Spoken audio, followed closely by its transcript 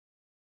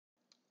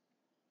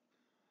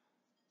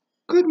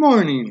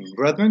morning,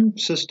 brethren,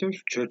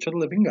 sisters, Church of the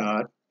Living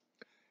God.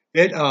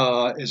 It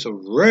is a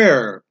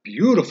rare,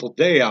 beautiful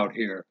day out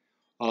here,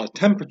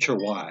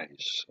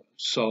 temperature-wise.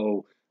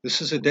 So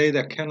this is a day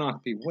that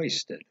cannot be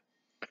wasted.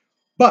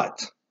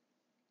 But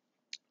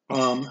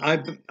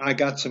I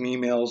got some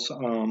emails,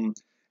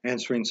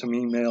 answering some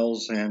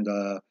emails, and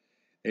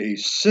a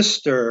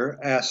sister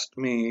asked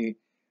me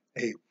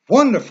a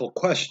wonderful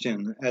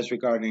question as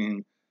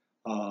regarding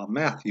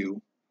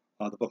Matthew,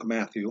 the book of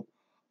Matthew.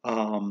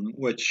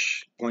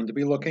 Which I'm going to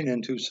be looking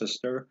into,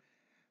 sister,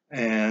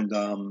 and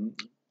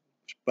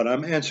but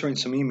I'm answering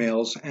some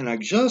emails, and I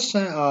just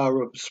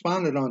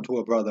responded onto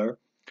a brother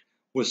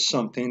with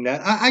something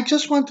that I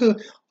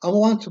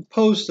want to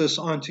pose this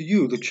onto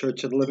you, the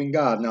Church of the Living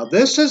God. Now,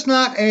 this is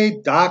not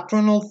a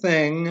doctrinal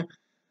thing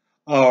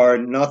or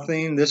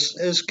nothing. This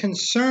is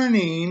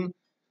concerning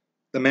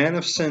the man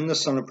of sin, the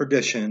son of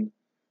perdition,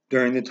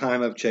 during the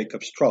time of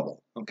Jacob's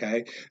trouble.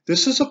 Okay,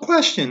 this is a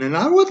question, and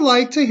I would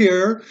like to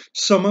hear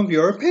some of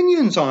your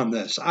opinions on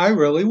this. I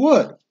really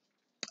would.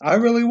 I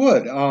really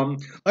would.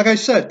 Like I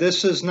said,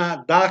 this is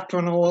not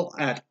doctrinal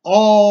at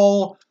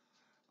all.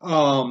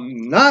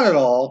 Not at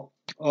all.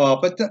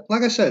 But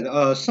like I said,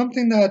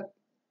 something that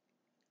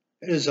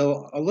is a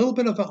little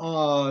bit of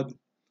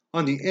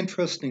on the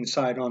interesting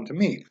side onto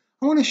me.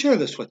 I want to share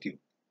this with you.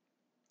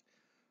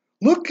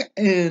 Look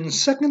in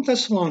 2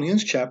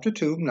 Thessalonians chapter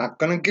 2. I'm not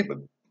going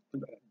to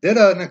did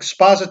an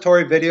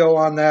expository video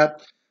on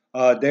that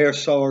a day or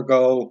so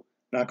ago.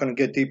 Not going to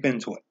get deep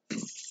into it.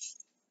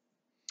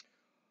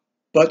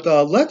 But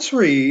let's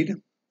read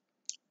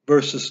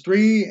verses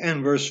 3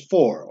 and verse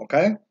 4,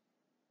 okay?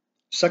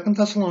 2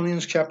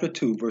 Thessalonians chapter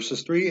 2,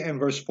 verses 3 and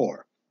verse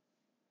 4.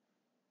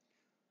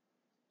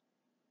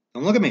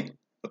 Don't look at me.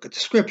 Look at the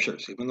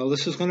scriptures, even though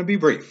this is going to be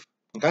brief,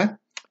 okay?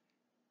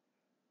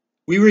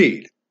 We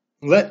read,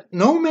 "Let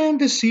no man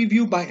deceive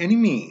you by any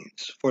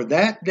means, for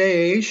that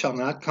day shall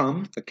not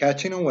come, the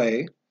catching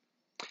away,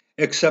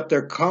 except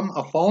there come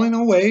a falling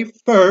away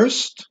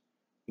first,"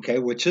 okay,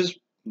 which has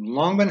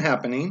long been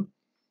happening,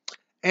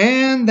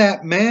 "and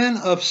that man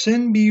of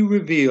sin be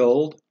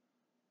revealed,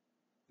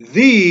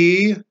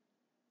 the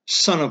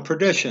son of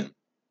perdition,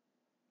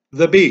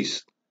 the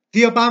beast,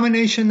 the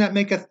abomination that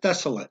maketh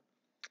desolate,"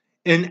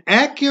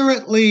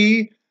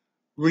 inaccurately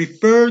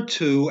referred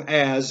to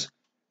as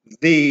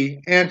the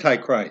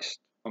Antichrist.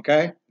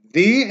 Okay?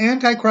 The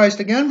Antichrist,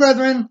 again,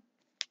 brethren,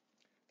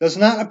 does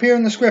not appear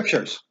in the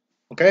scriptures.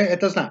 Okay? It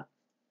does not.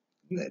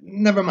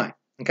 Never mind.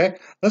 Okay?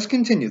 Let's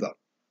continue, though.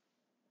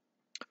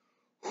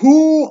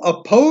 "Who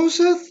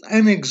opposeth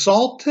and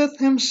exalteth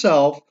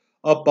himself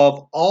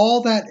above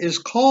all that is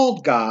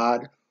called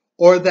God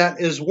or that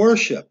is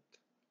worshipped,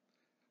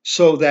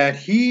 so that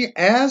he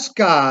as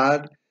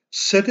God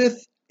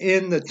sitteth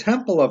in the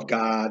temple of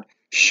God,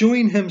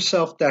 shewing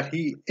himself that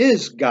he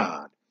is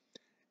God.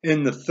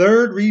 In the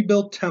third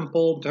rebuilt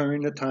temple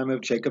during the time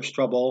of Jacob's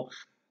trouble,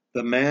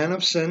 the man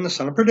of sin, the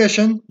son of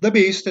perdition, the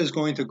beast, is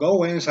going to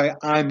go in and say,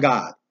 I'm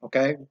God."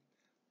 Okay?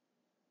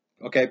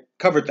 Okay,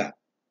 covered that.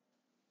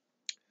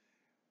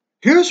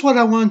 Here's what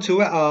I want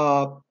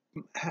to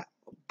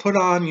put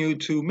on you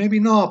to maybe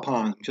gnaw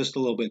upon just a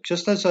little bit,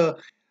 just as a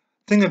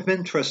thing of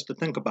interest to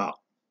think about.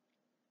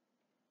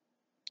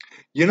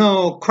 You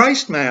know,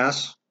 Christ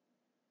Mass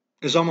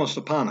is almost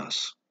upon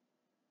us.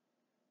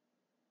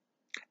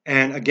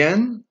 And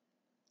again,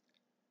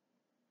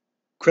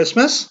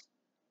 Christmas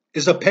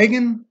is a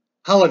pagan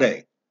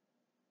holiday.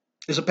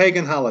 Is a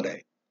pagan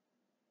holiday.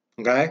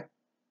 Okay?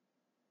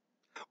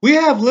 We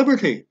have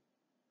liberty.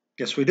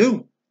 Yes, we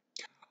do.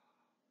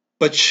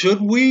 But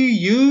should we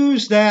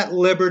use that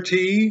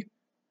liberty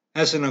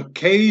as an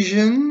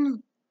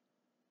occasion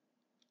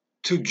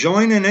to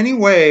join in any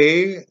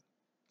way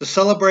the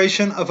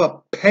celebration of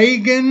a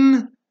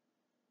pagan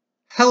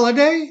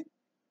holiday?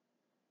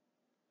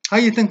 How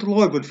do you think the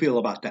Lord would feel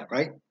about that,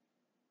 right?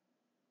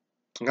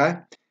 Okay?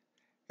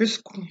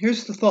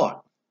 Here's the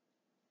thought.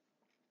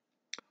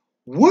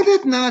 Would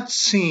it not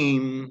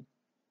seem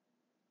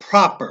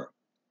proper,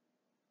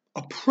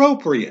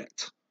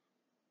 appropriate,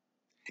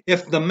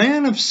 if the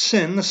man of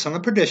sin, the son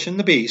of perdition,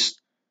 the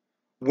beast,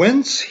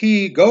 whence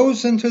he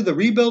goes into the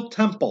rebuilt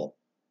temple,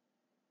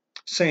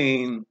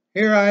 saying,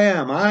 here I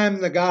am,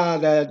 I'm the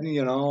God that,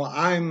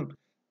 I'm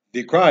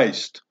the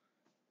Christ,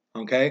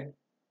 okay?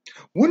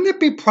 Wouldn't it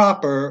be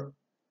proper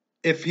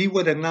if he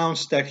would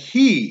announce that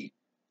he,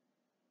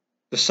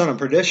 the son of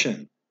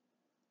perdition,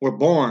 were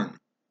born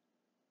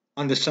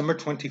on December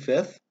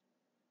 25th?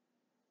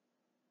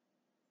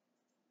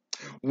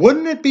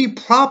 Wouldn't it be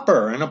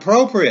proper and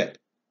appropriate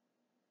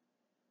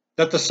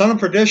that the son of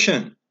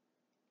perdition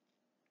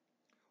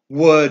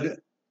would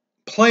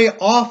play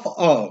off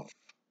of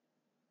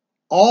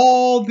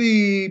all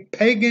the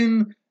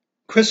pagan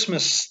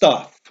Christmas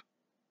stuff?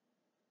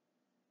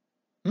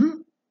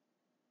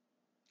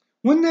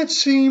 Wouldn't that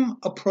seem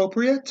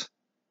appropriate?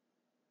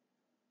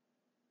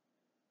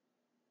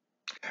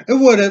 It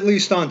would, at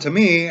least onto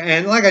me.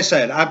 And like I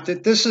said,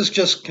 this is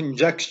just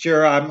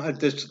conjecture. I'm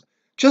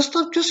Just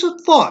a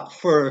thought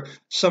for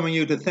some of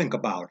you to think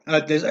about.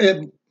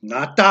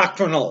 Not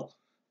doctrinal.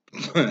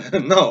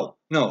 No,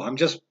 I'm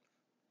just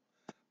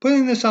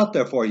putting this out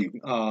there for you,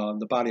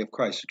 the body of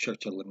Christ, the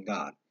Church of the Living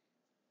God.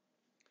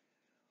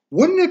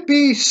 Wouldn't it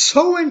be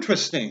so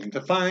interesting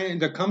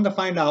to come to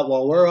find out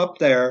while we're up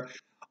there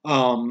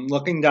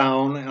looking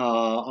down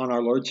on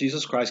our Lord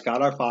Jesus Christ,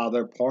 God our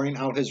Father, pouring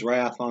out his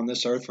wrath on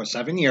this earth for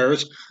 7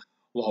 years,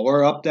 while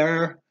we're up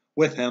there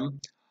with him,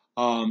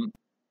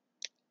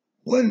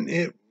 wouldn't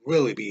it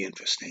really be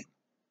interesting?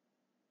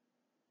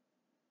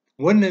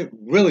 Wouldn't it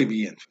really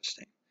be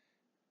interesting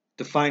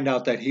to find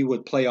out that he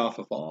would play off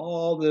of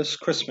all this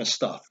Christmas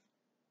stuff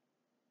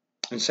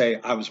and say,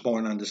 I was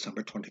born on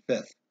December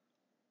 25th?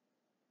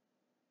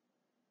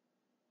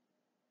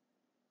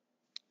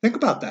 Think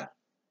about that.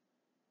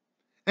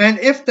 And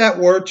if that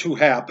were to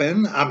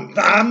happen, I'm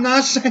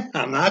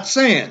not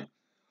saying,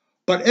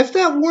 but if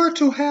that were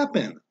to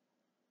happen,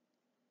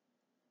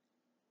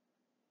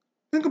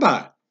 think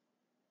about it.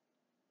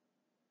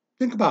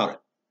 Think about it.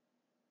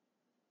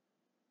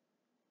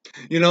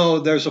 You know,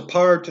 there's a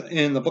part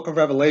in the book of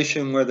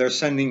Revelation where they're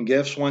sending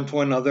gifts one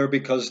to another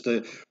because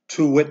the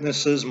two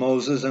witnesses,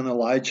 Moses and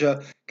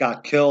Elijah,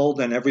 got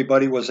killed and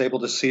everybody was able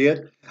to see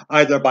it,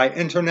 either by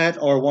internet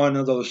or one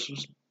of those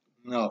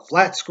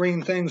flat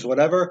screen things,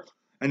 whatever,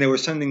 and they were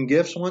sending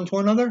gifts one to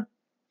another.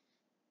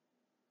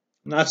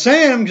 I'm not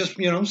saying, I'm just,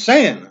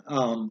 saying.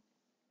 I'd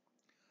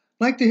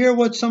like to hear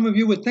what some of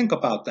you would think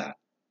about that.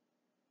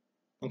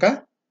 Okay?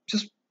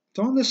 Just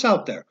throwing this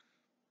out there.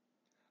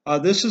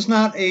 This is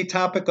not a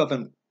topic of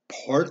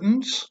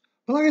importance,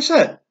 but like I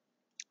said,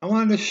 I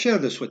wanted to share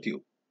this with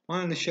you.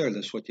 And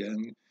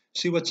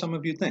see what some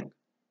of you think.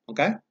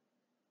 Okay?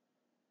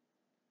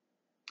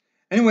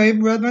 Anyway,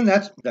 brethren,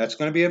 that's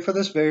going to be it for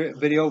this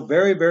video.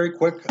 Very, very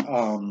quick.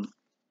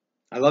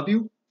 I love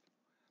you.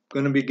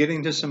 Going to be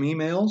getting to some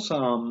emails.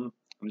 I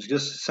was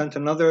just sent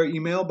another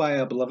email by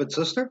a beloved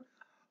sister.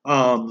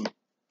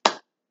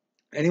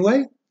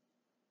 Anyway,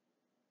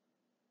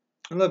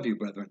 I love you,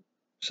 brethren,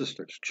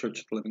 sisters, Church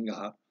of the Living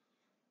God.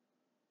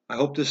 I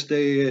hope this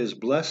day is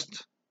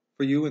blessed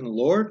for you in the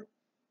Lord,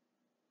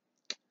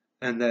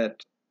 and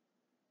that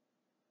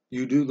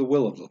you do the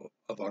will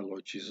of our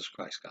Lord Jesus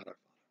Christ, God our Father.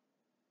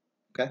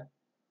 Okay?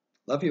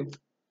 Love you.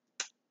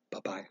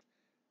 Bye-bye.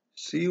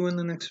 See you in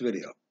the next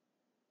video.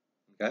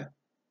 Okay?